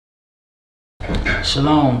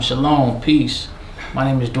Shalom, shalom, peace. My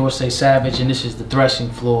name is Dorsey Savage, and this is the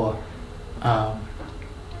Threshing Floor.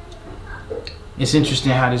 It's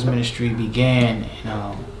interesting how this ministry began.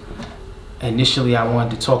 Initially, I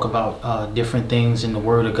wanted to talk about different things in the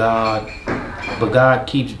Word of God, but God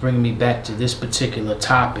keeps bringing me back to this particular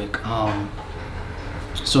topic.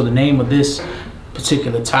 So the name of this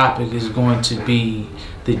particular topic is going to be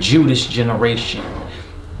the Judas Generation.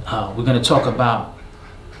 We're going to talk about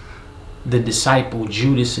the disciple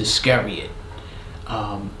Judas Iscariot.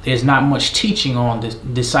 There's not much teaching on the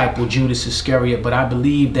disciple Judas Iscariot, but I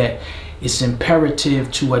believe that it's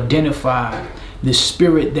imperative to identify the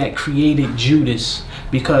spirit that created Judas,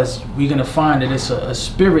 because we're going to find that it's a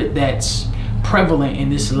spirit that's prevalent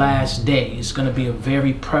in this last day. It's going to be a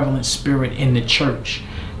very prevalent spirit in the church,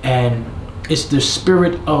 and it's the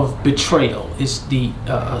spirit of betrayal. It's the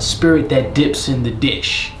spirit that dips in the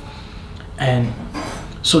dish. And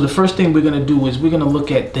so the first thing we're going to do is we're going to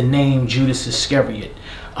look at the name Judas Iscariot.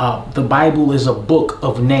 The Bible is a book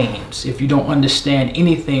of names. If you don't understand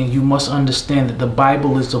anything, you must understand that the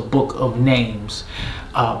Bible is a book of names.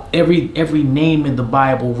 Every name in the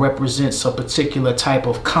Bible represents a particular type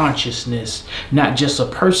of consciousness, not just a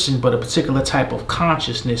person, but a particular type of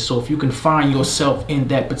consciousness. So if you can find yourself in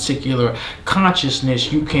that particular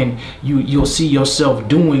consciousness, you'll see yourself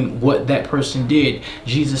doing what that person did.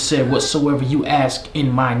 Jesus said, "Whatsoever you ask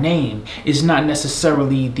in my name," is not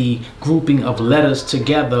necessarily the grouping of letters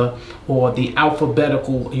together or the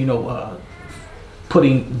alphabetical,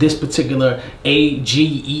 putting this particular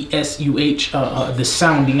A-G-E-S-U-H, the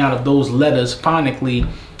sounding out of those letters phonically,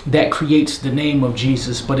 that creates the name of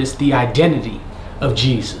Jesus, but it's the identity of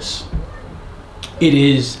Jesus. It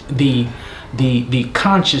is the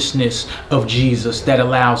consciousness of Jesus that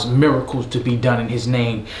allows miracles to be done in his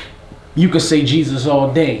name. You can say Jesus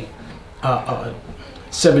all day.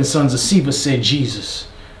 7 sons of Sceva said Jesus,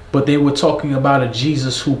 but they were talking about a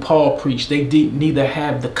Jesus who Paul preached. They did neither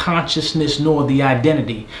have the consciousness nor the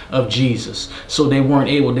identity of Jesus, so they weren't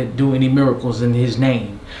able to do any miracles in his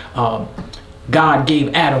name. God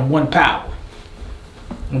gave Adam one power.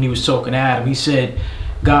 When he was talking to Adam, he said,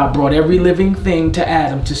 God brought every living thing to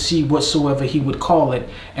Adam to see whatsoever he would call it,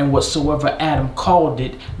 and whatsoever Adam called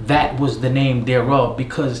it, that was the name thereof,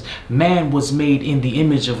 because man was made in the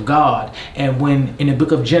image of God. And when in the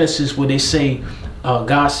book of Genesis, where they say,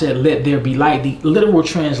 God said, "Let there be light," the literal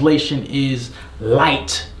translation is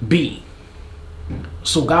 "light be."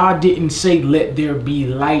 So God didn't say "let there be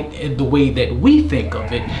light" in the way that we think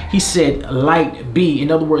of it. He said "light be."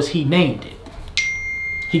 In other words, he named it.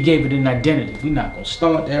 He gave it an identity. We're not going to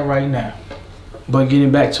start there right now. But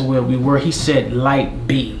getting back to where we were, he said "light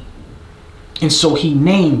be." And so he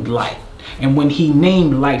named light. And when he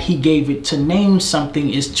named light, he gave it, to name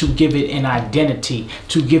something is to give it an identity,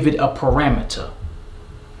 to give it a parameter.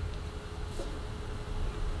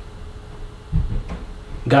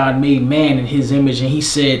 God made man in his image, and he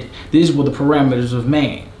said, these were the parameters of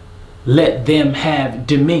man. Let them have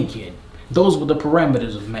dominion. Those were the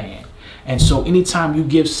parameters of man. And so anytime you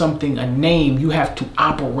give something a name, you have to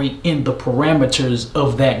operate in the parameters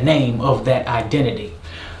of that name, of that identity.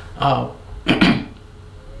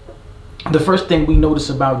 The first thing we notice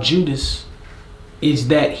about Judas is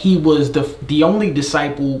that he was the only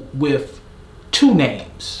disciple with two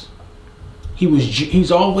names.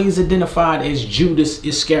 He's always identified as Judas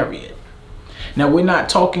Iscariot. Now, we're not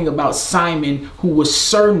talking about Simon, who was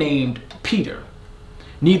surnamed Peter.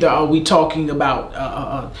 Neither are we talking about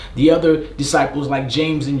the other disciples like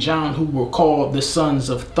James and John, who were called the sons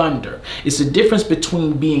of thunder. It's a difference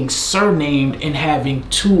between being surnamed and having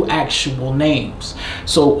two actual names.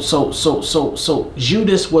 So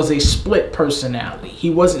Judas was a split personality.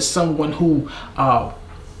 He wasn't someone who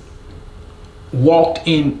walked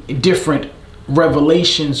in different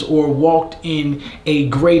revelations or walked in a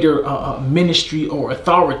greater ministry or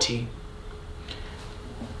authority.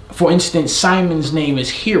 For instance, Simon's name is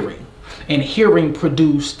Hearing, and Hearing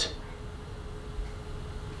produced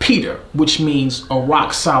Peter, which means a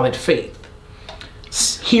rock solid faith.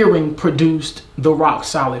 Hearing produced the rock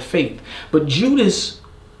solid faith. But Judas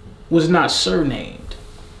was not surnamed.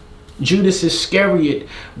 Judas Iscariot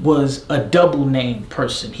was a double named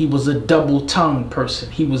person. He was a double tongued person.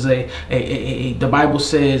 He was the Bible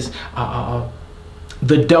says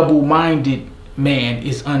the double minded man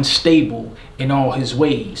is unstable in all his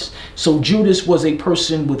ways. So Judas was a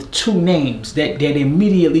person with two names that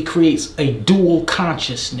immediately creates a dual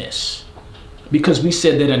consciousness. Because we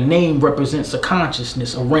said that a name represents a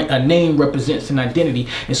consciousness, a name represents an identity.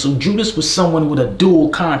 And so Judas was someone with a dual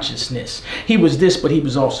consciousness. He was this, but he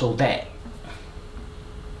was also that.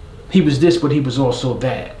 He was this, but he was also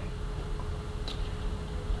that.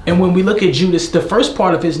 And when we look at Judas, the first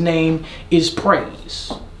part of his name is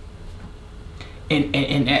praise.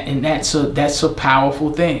 And that's a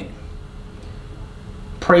powerful thing.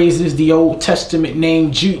 Praise is the Old Testament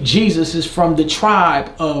name. Jesus is from the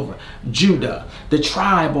tribe of Judah, the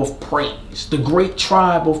tribe of praise, the great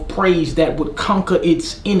tribe of praise that would conquer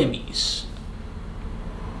its enemies.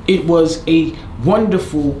 It was a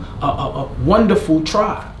wonderful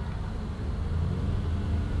tribe.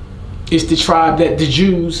 It's the tribe that the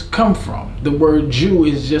Jews come from. The word Jew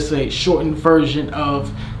is just a shortened version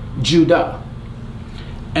of Judah.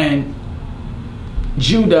 And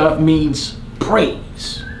Judah means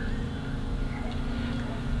praise.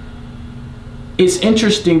 It's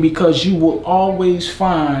interesting because you will always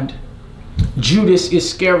find Judas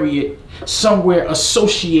Iscariot somewhere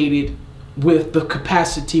associated with the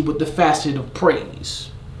capacity, with the facet of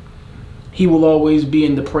praise. He will always be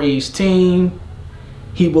in the praise team.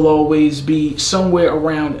 He will always be somewhere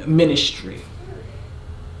around ministry.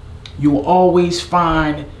 You will always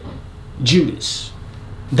find Judas.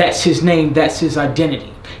 That's his name. That's his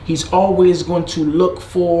identity. He's always going to look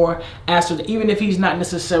for answers, even if he's not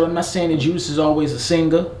necessarily, I'm not saying that Judas is always a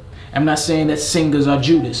singer. I'm not saying that singers are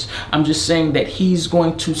Judas. I'm just saying that he's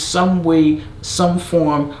going to some way, some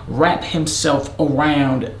form, wrap himself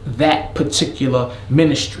around that particular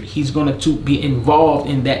ministry. He's going to be involved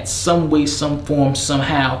in that some way, some form,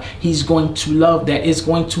 somehow. He's going to love that. It's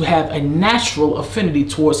going to have a natural affinity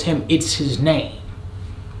towards him. It's his name.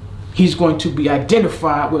 He's going to be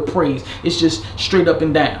identified with praise. It's just straight up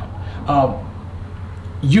and down.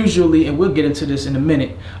 Usually, and we'll get into this in a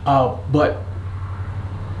minute, but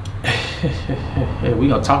we're going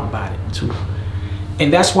to talk about it too.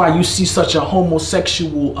 And that's why you see such a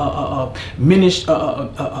homosexual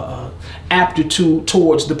aptitude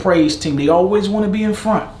towards the praise team. They always want to be in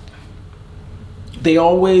front. They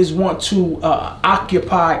always want to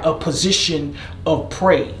occupy a position of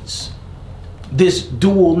praise. This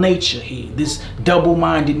dual nature here, this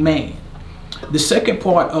double-minded man. The second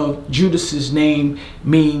part of Judas's name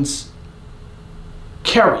means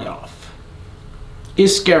Kerioth.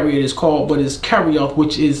 Iscariot is called, but it's Kerioth,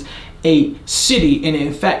 which is a city. And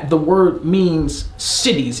in fact, the word means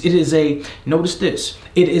cities. It is notice this,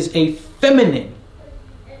 it is a feminine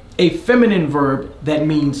verb that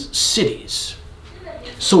means cities.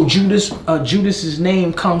 So Judas's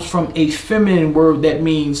name comes from a feminine word that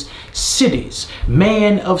means cities,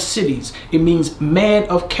 man of cities. It means man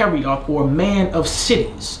of Kerioth, or man of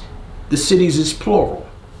cities. The cities is plural.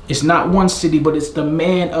 It's not one city, but it's the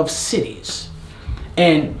man of cities.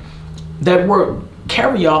 And that word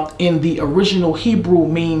Kerioth in the original Hebrew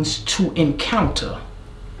means to encounter.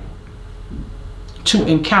 To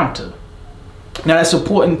encounter. Now that's an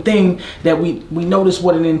important thing that we notice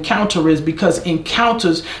what an encounter is, because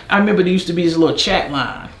encounters, I remember there used to be this little chat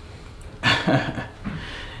line.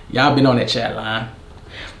 Y'all been on that chat line.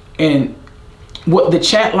 And what the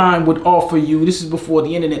chat line would offer you, this is before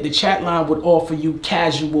the internet, the chat line would offer you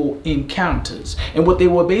casual encounters. And what they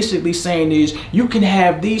were basically saying is you can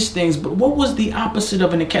have these things, but what was the opposite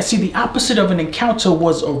of an encounter? See, the opposite of an encounter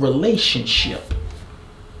was a relationship,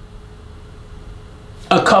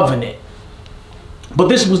 a covenant. But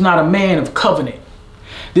this was not a man of covenant.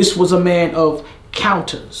 This was a man of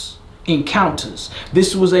encounters.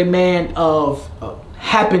 This was a man of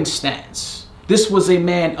happenstance. This was a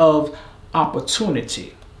man of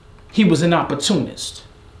opportunity. He was an opportunist.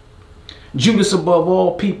 Judas, above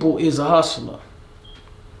all people, is a hustler.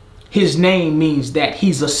 His name means that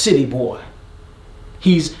he's a city boy.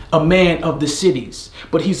 He's a man of the cities,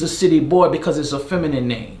 but he's a city boy because it's a feminine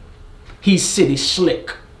name. He's city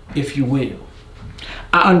slick, if you will.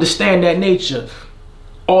 I understand that nature.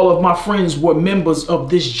 All of my friends were members of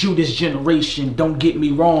this Judas generation. Don't get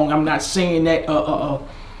me wrong. I'm not saying that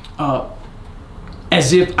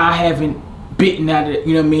as if I haven't bitten at it,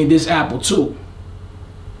 you know what I mean, this apple too.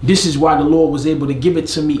 This is why the Lord was able to give it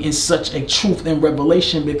to me in such a truth and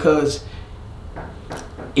revelation, because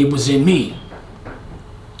it was in me.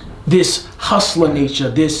 This hustler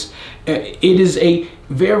nature, it is a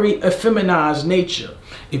very effeminized nature.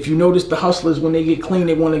 If you notice, the hustlers, when they get clean,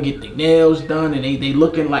 they want to get their nails done, and they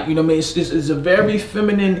looking like, you know what I mean? It's a very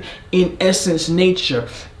feminine, in essence, nature.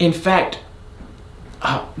 In fact,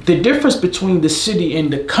 the difference between the city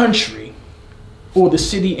and the country, or the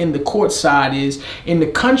city and the courtside, is in the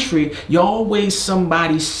country, you're always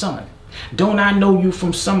somebody's son. Don't I know you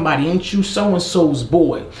from somebody? Ain't you so-and-so's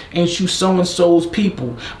boy? Ain't you so-and-so's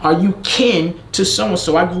people? Are you kin to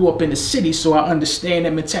so-and-so? I grew up in the city, so I understand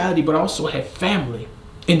that mentality, but I also had family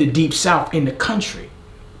in the deep south, in the country.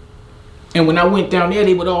 And when I went down there,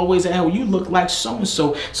 they would always say, oh, you look like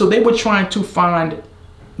so-and-so. So they were trying to find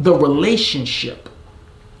the relationship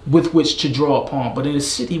with which to draw upon. But in a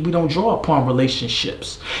city, we don't draw upon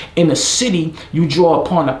relationships. In a city, you draw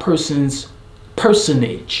upon a person's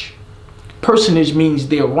personage. Personage means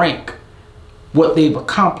their rank, what they've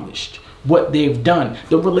accomplished, what they've done.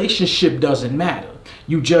 The relationship doesn't matter.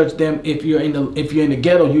 You judge them, if you're in the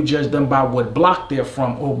ghetto, you judge them by what block they're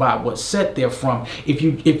from or by what set they're from. If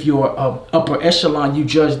you're upper echelon, you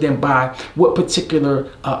judge them by what particular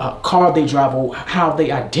car they drive or how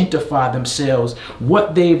they identify themselves,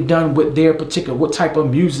 what they've done with their particular, what type of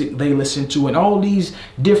music they listen to, and all these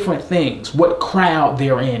different things, what crowd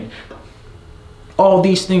they're in. All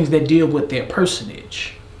these things that deal with their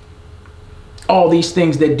personage. All these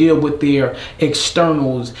things that deal with their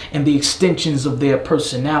externals and the extensions of their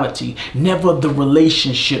personality, never the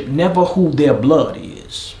relationship, never who their blood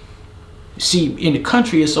is. See, in the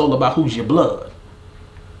country, it's all about who's your blood.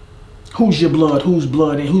 Who's your blood, whose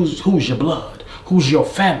blood, and who's your blood? Who's your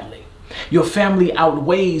family? Your family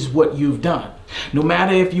outweighs what you've done. No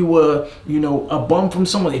matter if you were, a bum from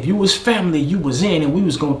someone, if you was family, you was in and we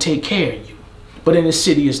was going to take care of you. But in the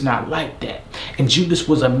city, it's not like that. And Judas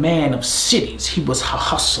was a man of cities. He was a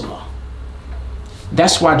hustler.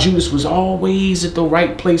 That's why Judas was always at the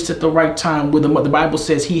right place at the right time. With the Bible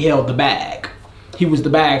says he held the bag. He was the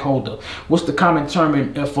bag holder. What's the common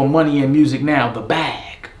term for money and music now? The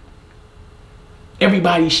bag.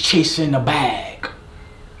 Everybody's chasing a bag.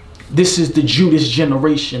 This is the Judas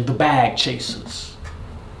generation, the bag chasers.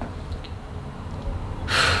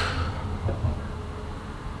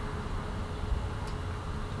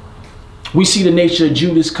 We see the nature of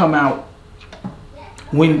Judas come out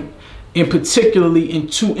particularly in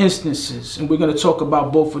two instances, and we're going to talk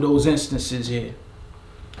about both of those instances here.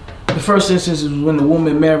 The first instance is when the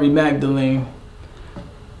woman Mary Magdalene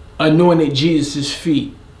anointed Jesus'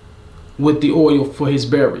 feet with the oil for his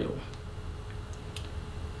burial.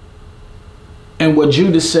 And what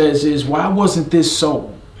Judas says is, why wasn't this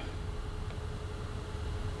sold?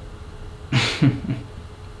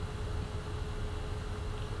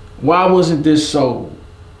 Why wasn't this sold?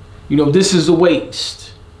 This is a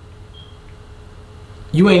waste.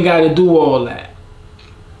 You ain't got to do all that.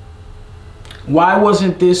 Why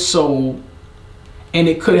wasn't this sold and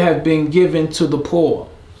it could have been given to the poor?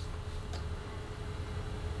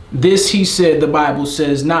 This, he said, the Bible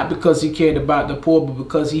says, not because he cared about the poor, but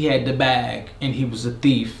because he had the bag and he was a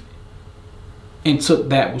thief and took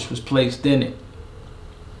that which was placed in it.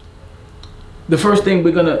 The first thing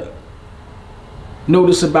we're going to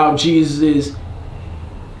notice about Jesus is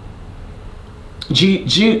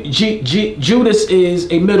Judas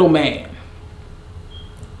is a middleman.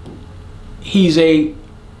 He's a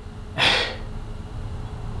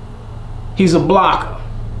blocker.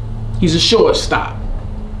 He's a shortstop.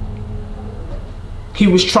 He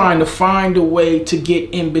was trying to find a way to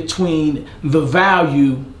get in between the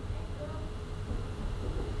value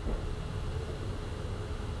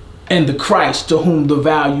and the Christ to whom the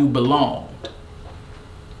value belonged.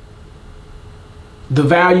 The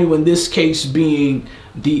value in this case being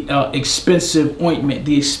the expensive ointment,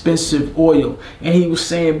 the expensive oil. And he was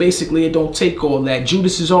saying basically it don't take all that.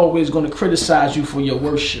 Judas is always going to criticize you for your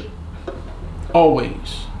worship.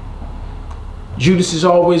 Always. Judas is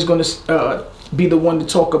always going to be the one to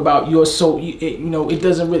talk about your soul. It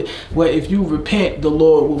doesn't really, well, if you repent, the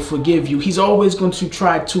Lord will forgive you. He's always going to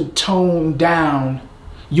try to tone down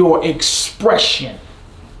your expression.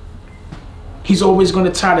 He's always going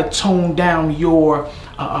to try to tone down your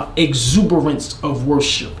exuberance of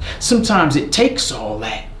worship. Sometimes it takes all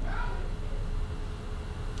that.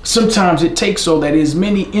 Sometimes it takes all that. There's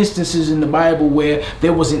many instances in the Bible where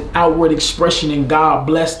there was an outward expression and God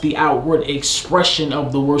blessed the outward expression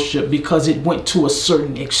of the worship because it went to a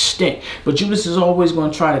certain extent. But Judas is always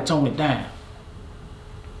going to try to tone it down.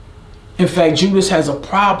 In fact, Judas has a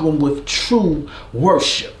problem with true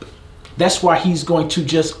worship. That's why he's going to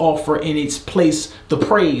just offer in its place the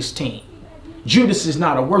praise team. Judas is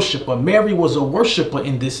not a worshiper. Mary was a worshiper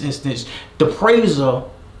in this instance. The praiser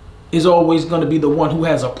is always going to be the one who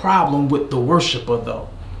has a problem with the worshiper, though.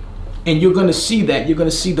 And you're going to see that. You're going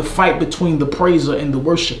to see the fight between the praiser and the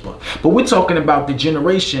worshiper. But we're talking about the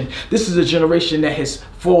generation. This is a generation that has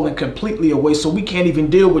fallen completely away, so we can't even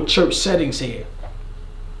deal with church settings here.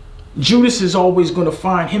 Judas is always going to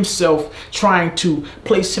find himself trying to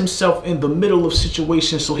place himself in the middle of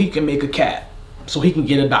situations so he can make a cap, so he can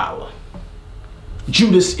get $1.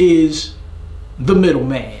 Judas is the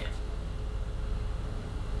middleman.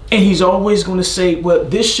 And he's always going to say, well,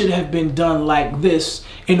 this should have been done like this,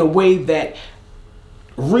 in a way that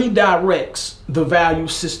redirects the value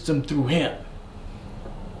system through him.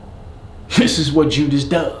 This is what Judas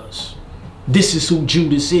does. This is who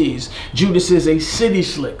Judas is. Judas is a city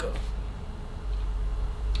slicker.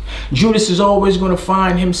 Judas is always going to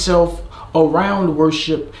find himself around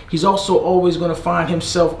worship. He's also always going to find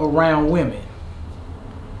himself around women.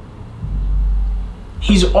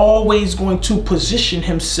 He's always going to position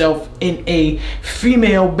himself in a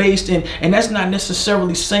female-based, and that's not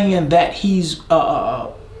necessarily saying that he's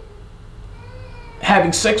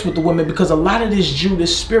having sex with the women, because a lot of this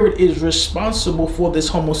Judas spirit is responsible for this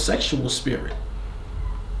homosexual spirit.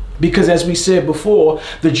 Because as we said before,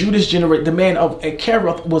 the Judas generation, the man of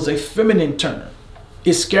Icarus, was a feminine term.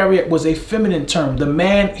 Iscariot was a feminine term. The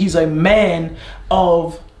man, he's a man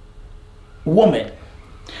of woman.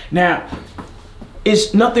 Now,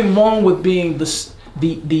 it's nothing wrong with being the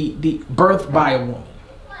birthed by a woman.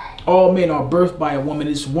 All men are birthed by a woman.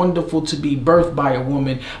 It's wonderful to be birthed by a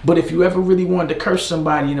woman. But if you ever really wanted to curse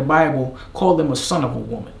somebody in the Bible, call them a son of a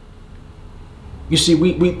woman. You see,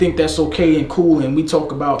 we think that's okay and cool, and we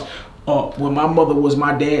talk about, well, my mother was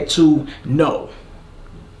my dad too. No.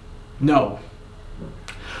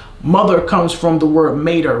 Mother comes from the word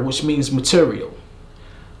mater, which means material.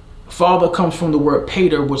 Father comes from the word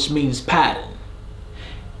pater, which means pattern.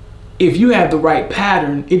 If you have the right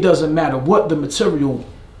pattern, it doesn't matter what the material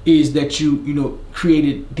is that you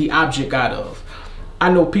created the object out of.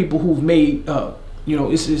 I know people who've made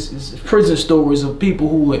it's prison stories of people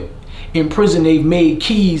who in prison, they've made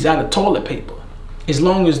keys out of toilet paper, as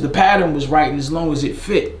long as the pattern was right and as long as it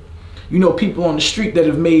fit. You know, people on the street that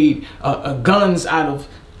have made guns out of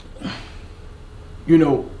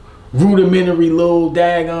rudimentary little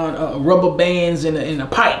daggone rubber bands in a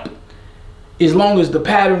pipe. As long as the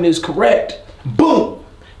pattern is correct, boom,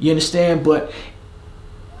 you understand? But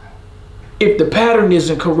if the pattern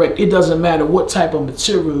isn't correct, it doesn't matter what type of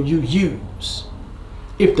material you use.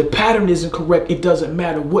 If the pattern isn't correct, it doesn't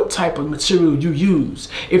matter what type of material you use.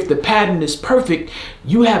 If the pattern is perfect,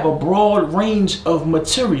 you have a broad range of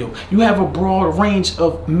material. You have a broad range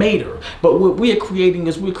of mater. But what we are creating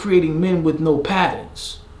is we're creating men with no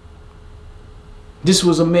patterns. This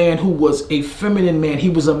was a man who was a feminine man.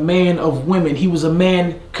 He was a man of women. He was a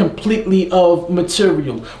man completely of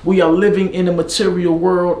material. We are living in a material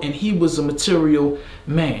world, and he was a material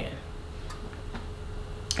man.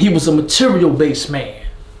 He was a material-based man.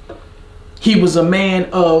 He was a man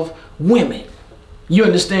of women. You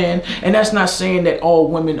understand? And that's not saying that all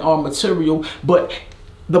women are material, but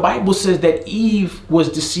the Bible says that Eve was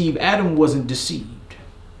deceived. Adam wasn't deceived.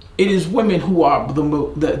 It is women who are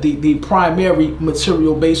the primary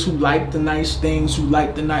material base, who like the nice things, who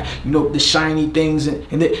like the shiny things,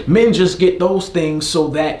 and the men just get those things so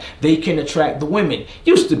that they can attract the women.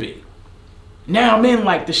 Used to be. Now men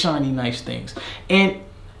like the shiny nice things, and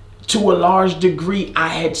to a large degree, I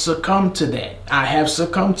had succumbed to that. I have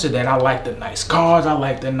succumbed to that. I like the nice cars. I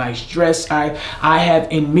like the nice dress. I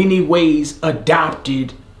have in many ways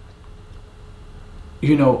adopted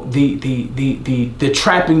the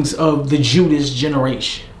trappings of the Judas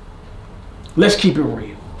generation. Let's keep it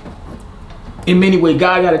real. In many ways,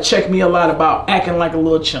 God got to check me a lot about acting like a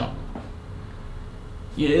little chump.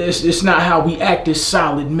 Yeah, it's not how we act as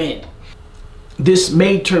solid men. This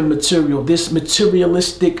mater material, this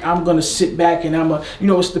materialistic, I'm going to sit back and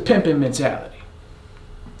it's the pimping mentality.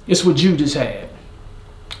 It's what Judas had.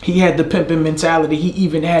 He had the pimping mentality. He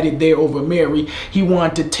even had it there over Mary. He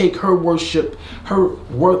wanted to take her worship.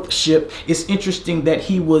 It's interesting that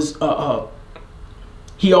he was,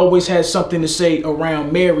 he always had something to say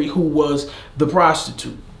around Mary, who was the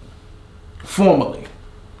prostitute, formerly.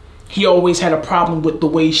 He always had a problem with the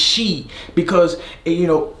way because,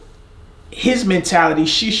 his mentality,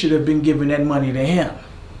 she should have been giving that money to him.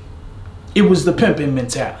 It was the pimping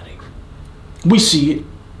mentality. We see it.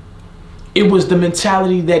 It was the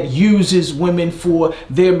mentality that uses women for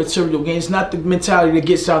their material gains, not the mentality that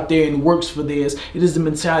gets out there and works for theirs. It is the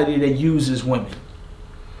mentality that uses women.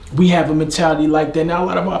 We have a mentality like that. Now, a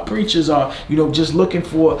lot of our preachers are, just looking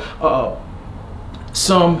for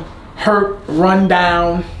some hurt,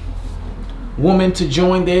 rundown woman to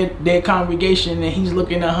join their congregation, and he's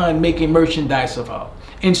looking at her and making merchandise of her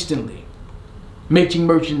instantly. Making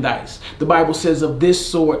merchandise. The Bible says of this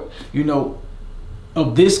sort,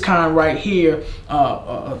 of this kind right here,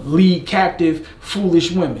 lead captive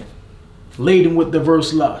foolish women, laden with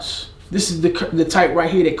diverse lusts. This is the type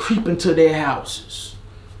right here that creep into their houses.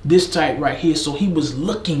 This type right here. So he was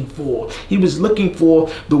looking for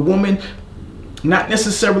the woman, not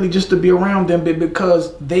necessarily just to be around them, but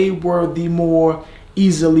because they were the more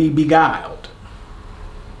easily beguiled.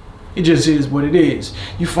 It just is what it is.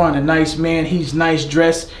 You find a nice man, he's nice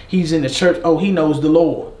dressed, he's in the church, oh, he knows the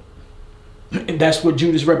Lord. That's what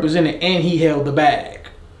Judas represented, and he held the bag.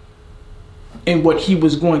 And what he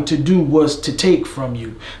was going to do was to take from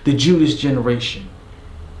you. The Judas generation.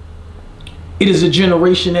 It is a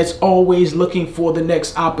generation that's always looking for the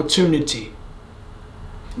next opportunity.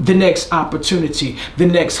 The next opportunity, the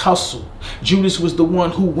next hustle. Judas was the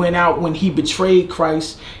one who went out when he betrayed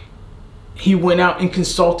Christ. He went out and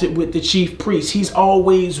consulted with the chief priest. He's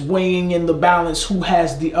always weighing in the balance who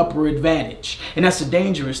has the upper advantage. And that's a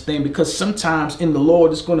dangerous thing, because sometimes in the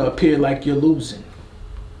Lord it's going to appear like you're losing.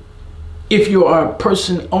 If you're a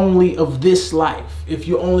person only of this life, if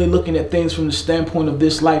you're only looking at things from the standpoint of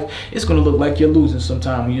this life, it's going to look like you're losing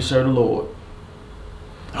sometime when you serve the Lord.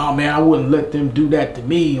 Oh man, I wouldn't let them do that to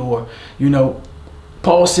me. Or,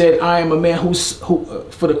 Paul said, I am a man who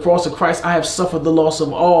for the cross of Christ, I have suffered the loss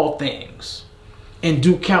of all things, and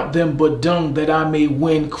do count them but dung, that I may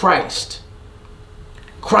win Christ.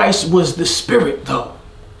 Christ was the spirit, though.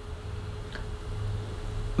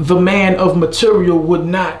 The man of material would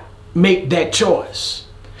not make that choice.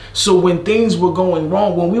 So when things were going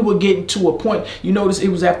wrong, when we were getting to a point, you notice it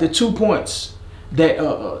was after 2 points that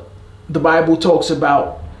the Bible talks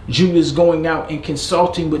about Judas going out and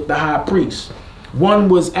consulting with the high priest. One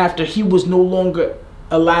was after he was no longer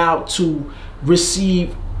allowed to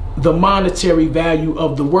receive the monetary value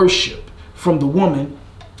of the worship from the woman.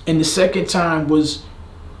 And the second time was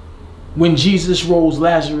when Jesus rose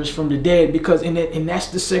Lazarus from the dead, because and that's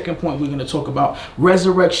the second point we're going to talk about.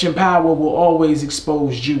 Resurrection power will always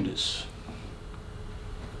expose Judas.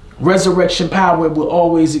 Resurrection power will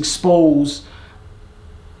always expose,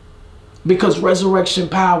 because resurrection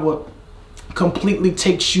power completely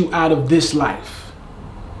takes you out of this life.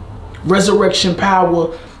 Resurrection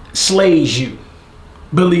power slays you,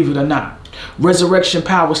 believe it or not. Resurrection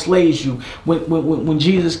power slays you. When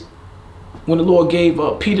the Lord gave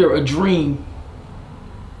Peter a dream,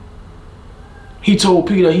 he told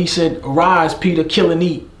Peter, he said, arise, Peter, kill and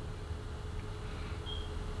eat.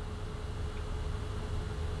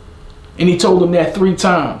 And he told him that 3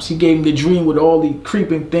 times. He gave him the dream with all the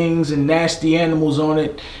creeping things and nasty animals on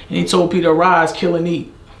it. And he told Peter, arise, kill and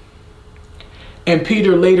eat. And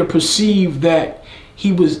Peter later perceived that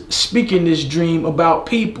he was speaking this dream about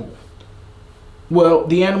people. Well,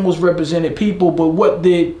 the animals represented people, but what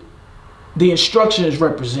did the instructions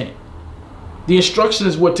represent? The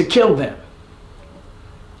instructions were to kill them.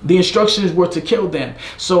 The instructions were to kill them.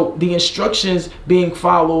 So the instructions being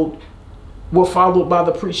followed were followed by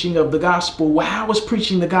the preaching of the gospel. Well, how is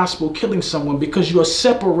preaching the gospel killing someone? Because you're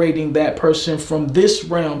separating that person from this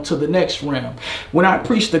realm to the next realm. When I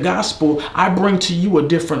preach the gospel, I bring to you a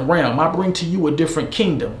different realm. I bring to you a different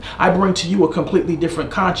kingdom. I bring to you a completely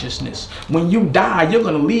different consciousness. When you die, you're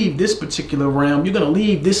going to leave this particular realm. You're going to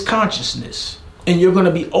leave this consciousness. And you're going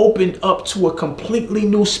to be opened up to a completely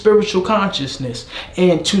new spiritual consciousness.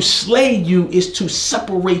 And to slay you is to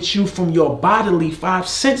separate you from your bodily 5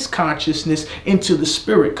 sense consciousness into the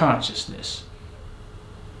spirit consciousness.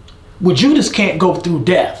 Well, Judas can't go through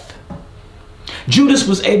death. Judas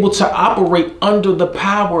was able to operate under the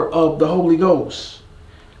power of the Holy Ghost.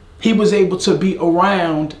 He was able to be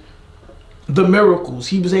around the miracles.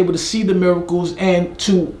 He was able to see the miracles, and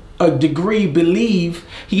to a degree believe.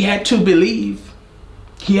 He had to believe.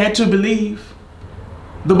 He had to believe.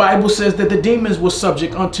 The Bible says that the demons were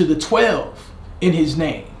subject unto the 12 in his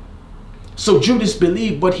name. So Judas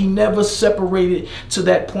believed, but he never separated to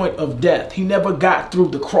that point of death. He never got through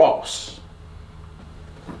the cross.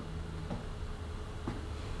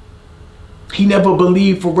 He never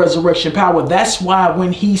believed for resurrection power. That's why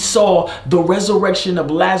when he saw the resurrection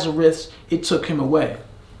of Lazarus, it took him away.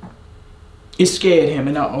 It scared him.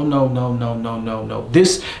 And no.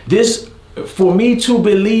 This for me to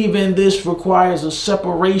believe in this requires a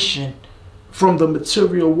separation from the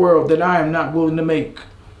material world that I am not willing to make.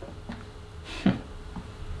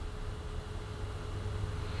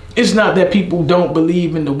 It's not that people don't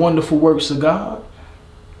believe in the wonderful works of God.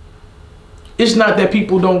 It's not that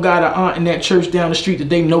people don't got an aunt in that church down the street that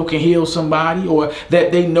they know can heal somebody, or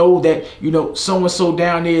that they know that, so-and-so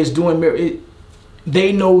down there is doing it.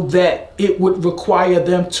 They know that it would require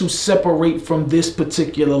them to separate from this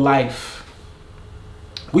particular life.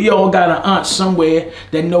 We all got an aunt somewhere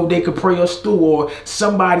that know they could pray us through, or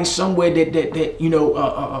somebody somewhere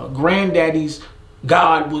that granddaddy's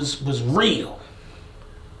God was real.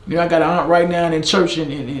 I got an aunt right now in church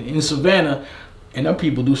in Savannah, and them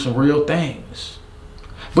people do some real things.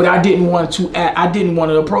 But I didn't want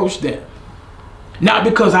to approach them. Not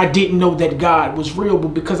because I didn't know that God was real, but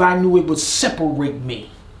because I knew it would separate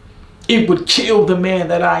me. It would kill the man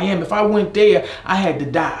that I am. If I went there, I had to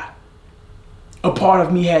die. A part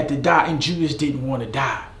of me had to die, and Judas didn't want to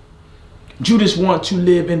die. Judas wanted to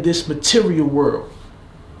live in this material world.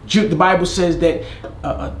 The Bible says that,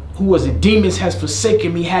 who was it? Demons has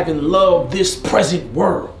forsaken me, having loved this present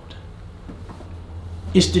world.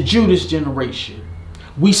 It's the Judas generation.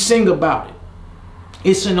 We sing about it.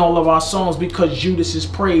 It's in all of our songs because Judas is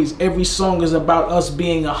praised. Every song is about us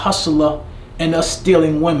being a hustler and us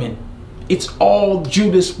stealing women. It's all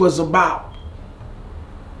Judas was about.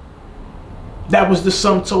 That was the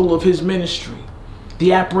sum total of his ministry.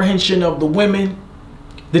 The apprehension of the women,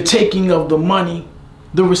 the taking of the money,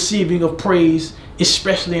 the receiving of praise,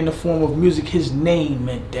 especially in the form of music. His name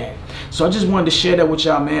meant that. So I just wanted to share that with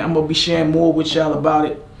y'all, man. I'm going to be sharing more with y'all about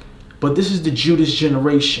it. But this is the Judas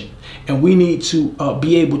generation. And we need to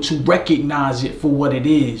be able to recognize it for what it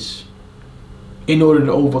is in order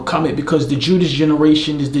to overcome it. Because the Judas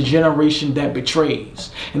generation is the generation that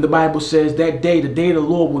betrays. And the Bible says that day, the day of the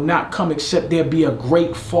Lord will not come except there be a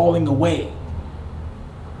great falling away.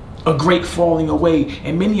 A great falling away.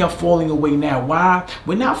 And many are falling away now. Why?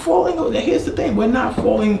 We're not falling away. Here's the thing. We're not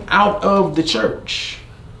falling out of the church.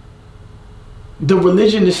 The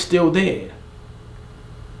religion is still there.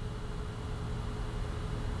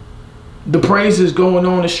 The praise is going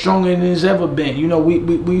on as stronger than it's ever been. You know,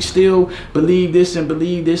 we still believe this and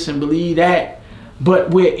believe this and believe that.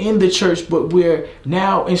 But we're in the church, but we're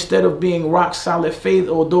now, instead of being rock solid faith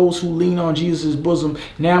or those who lean on Jesus' bosom,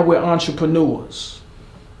 now we're entrepreneurs.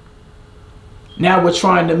 Now we're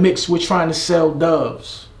trying to mix, we're trying to sell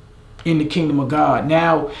doves in the kingdom of God.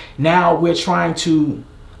 Now we're trying to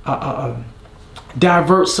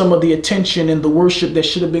divert some of the attention and the worship that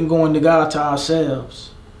should have been going to God to ourselves.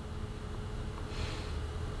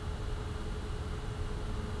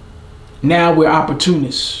 Now we're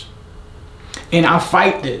opportunists. And I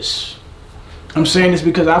fight this. I'm saying this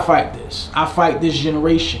because I fight this. I fight this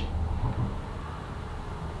generation.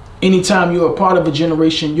 Anytime you're a part of a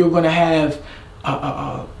generation, you're going to have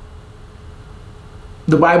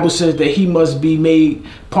the Bible says that he must be made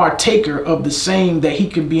partaker of the same, that he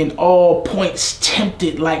could be in all points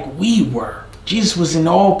tempted like we were. Jesus was in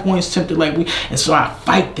all points tempted like we. And so I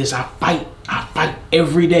fight this. I fight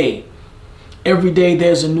every day. Every day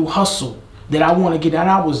there's a new hustle that I want to get out.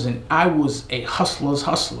 I was a hustler's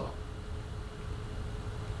hustler.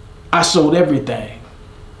 I sold everything.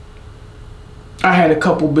 I had a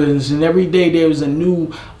couple businesses, and every day there was a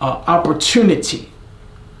new opportunity.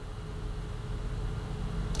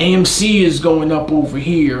 AMC is going up over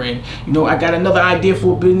here, and you know, I got another idea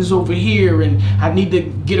for a business over here, and I need to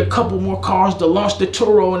get a couple more cars to launch the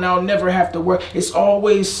Turo, and I'll never have to work. It's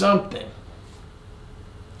always something.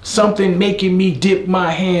 Something making me dip my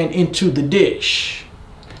hand into the dish.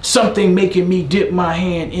 Something making me dip my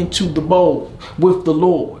hand into the bowl with the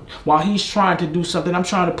Lord. While he's trying to do something, I'm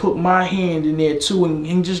trying to put my hand in there too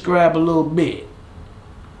and just grab a little bit.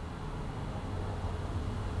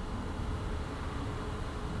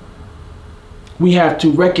 We have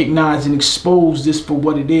to recognize and expose this for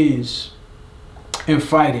what it is and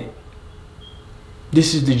fight it.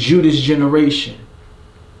 This is the Judas generation.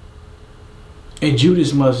 And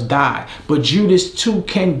Judas must die. But Judas too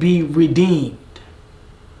can be redeemed.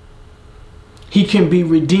 He can be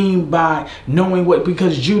redeemed by knowing what,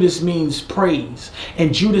 because Judas means praise.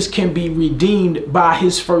 And Judas can be redeemed by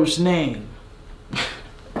his first name.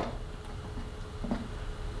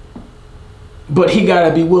 But he got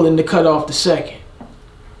to be willing to cut off the second.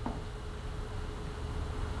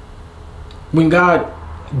 When God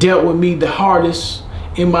dealt with me the hardest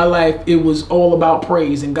in my life, it was all about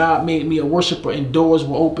praise, and God made me a worshiper, and doors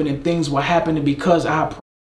were open and things were happening because I